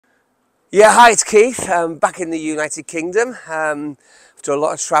Yeah, hi, it's Keith. Back in the United Kingdom after a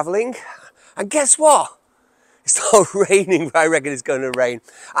lot of travelling. And guess what? It's not raining, I reckon it's going to rain.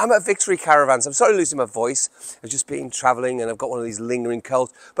 I'm at Victory Caravans. I'm sorry losing my voice. I've just been travelling and I've got one of these lingering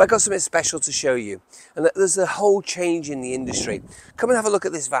colds. But I've got something special to show you. And there's a whole change in the industry. Come and have a look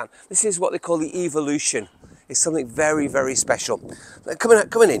at this van. This is what they call the Evolution. It's something very, very special. Come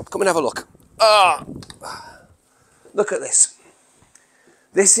and have a look. Look at this.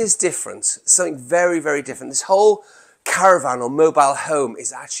 This is different, something very, very different. This whole caravan or mobile home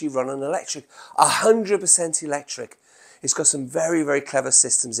is actually run on electric, 100% electric. It's got some very, very clever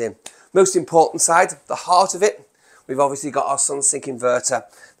systems in. Most important side, the heart of it, we've obviously got our Sunsynk Inverter,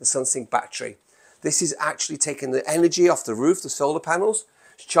 the Sunsynk battery. This is actually taking the energy off the roof, the solar panels,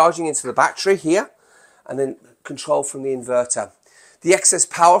 it's charging into the battery here, and then control from the inverter. The excess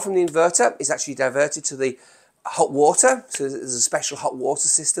power from the inverter is actually diverted to the hot water, so there's a special hot water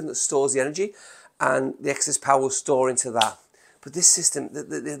system that stores the energy, and the excess power will store into that. But this system,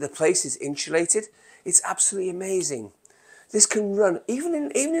 the place is insulated. It's absolutely amazing. This can run even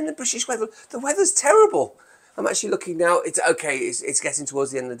in the British weather. The weather's terrible. I'm actually looking now. It's okay. It's getting towards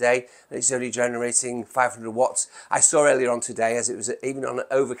the end of the day, and it's only generating 500 watts. I saw earlier on today, as it was even on an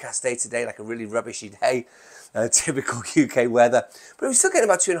overcast day today, like a really rubbishy day, typical UK weather, but it was still getting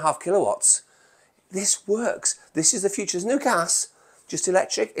about 2.5 kilowatts. This works. This is the future. There's no gas, just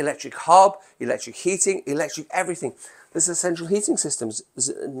electric, electric hob, electric heating, electric everything. There's a central heating system.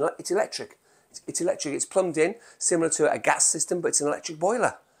 It's electric. It's electric. It's plumbed in, similar to a gas system, but it's an electric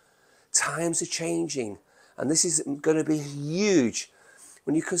boiler. Times are changing, and this is going to be huge.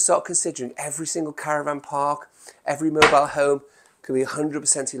 When you can start considering every single caravan park, every mobile home can be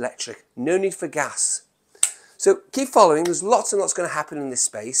 100% electric. No need for gas. So keep following. There's lots and lots going to happen in this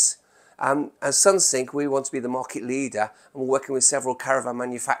space. As Sunsynk, we want to be the market leader, and we're working with several caravan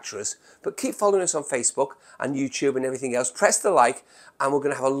manufacturers. But keep following us on Facebook and YouTube and everything else. Press the like, and we're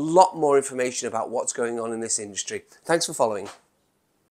going to have a lot more information about what's going on in this industry. Thanks for following.